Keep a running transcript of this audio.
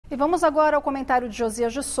E vamos agora ao comentário de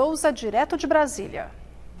Josias de Souza, direto de Brasília.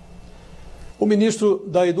 O ministro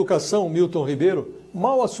da Educação, Milton Ribeiro,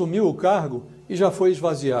 mal assumiu o cargo e já foi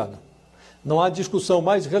esvaziado. Não há discussão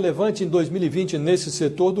mais relevante em 2020 nesse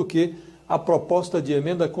setor do que a proposta de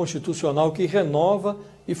emenda constitucional que renova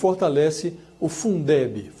e fortalece o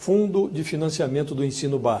Fundeb, Fundo de Financiamento do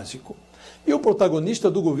Ensino Básico. E o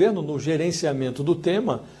protagonista do governo no gerenciamento do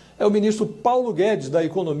tema é o ministro Paulo Guedes, da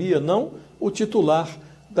Economia, não o titular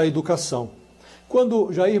da Educação.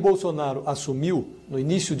 Quando Jair Bolsonaro assumiu, no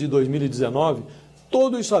início de 2019,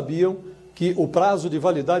 todos sabiam que o prazo de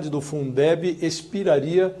validade do Fundeb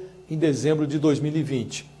expiraria em dezembro de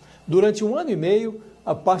 2020. Durante 1 ano e meio,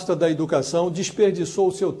 a pasta da Educação desperdiçou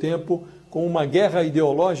o seu tempo com uma guerra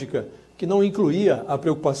ideológica que não incluía a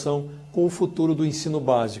preocupação com o futuro do ensino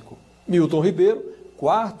básico. Milton Ribeiro,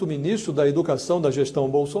 4º ministro da Educação da gestão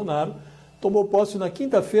Bolsonaro, tomou posse na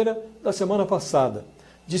quinta-feira da semana passada.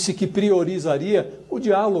 Disse que priorizaria o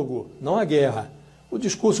diálogo, não a guerra. O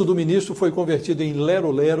discurso do ministro foi convertido em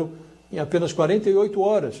lero-lero em apenas 48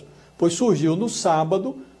 horas, pois surgiu no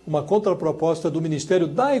sábado uma contraproposta do Ministério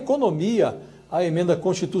da Economia à emenda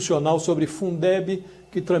constitucional sobre Fundeb,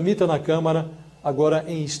 que tramita na Câmara agora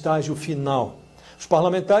em estágio final. Os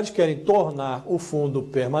parlamentares querem tornar o fundo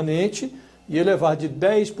permanente e elevar de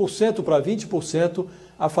 10% para 20%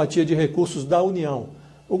 a fatia de recursos da União.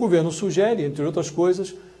 O governo sugere, entre outras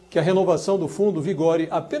coisas, que a renovação do fundo vigore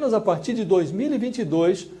apenas a partir de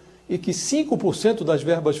 2022 e que 5% das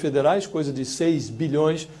verbas federais, coisa de 6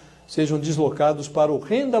 bilhões, sejam deslocados para o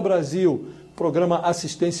Renda Brasil, programa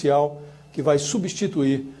assistencial que vai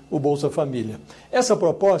substituir o Bolsa Família. Essa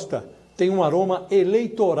proposta tem um aroma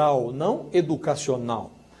eleitoral, não educacional.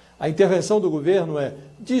 A intervenção do governo é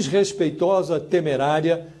desrespeitosa,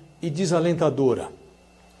 temerária e desalentadora.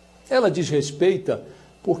 Ela desrespeita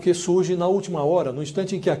porque surge na última hora, no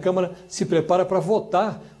instante em que a Câmara se prepara para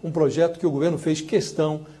votar um projeto que o governo fez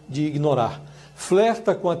questão de ignorar.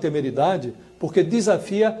 Flerta com a temeridade porque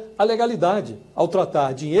desafia a legalidade ao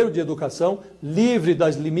tratar dinheiro de educação livre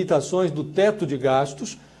das limitações do teto de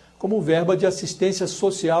gastos como verba de assistência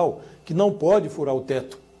social, que não pode furar o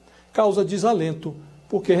teto. Causa desalento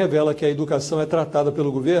porque revela que a educação é tratada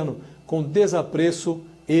pelo governo com desapreço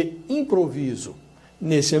e improviso.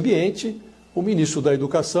 Nesse ambiente, o ministro da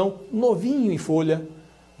Educação, novinho em folha,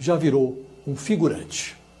 já virou um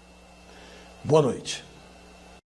figurante. Boa noite.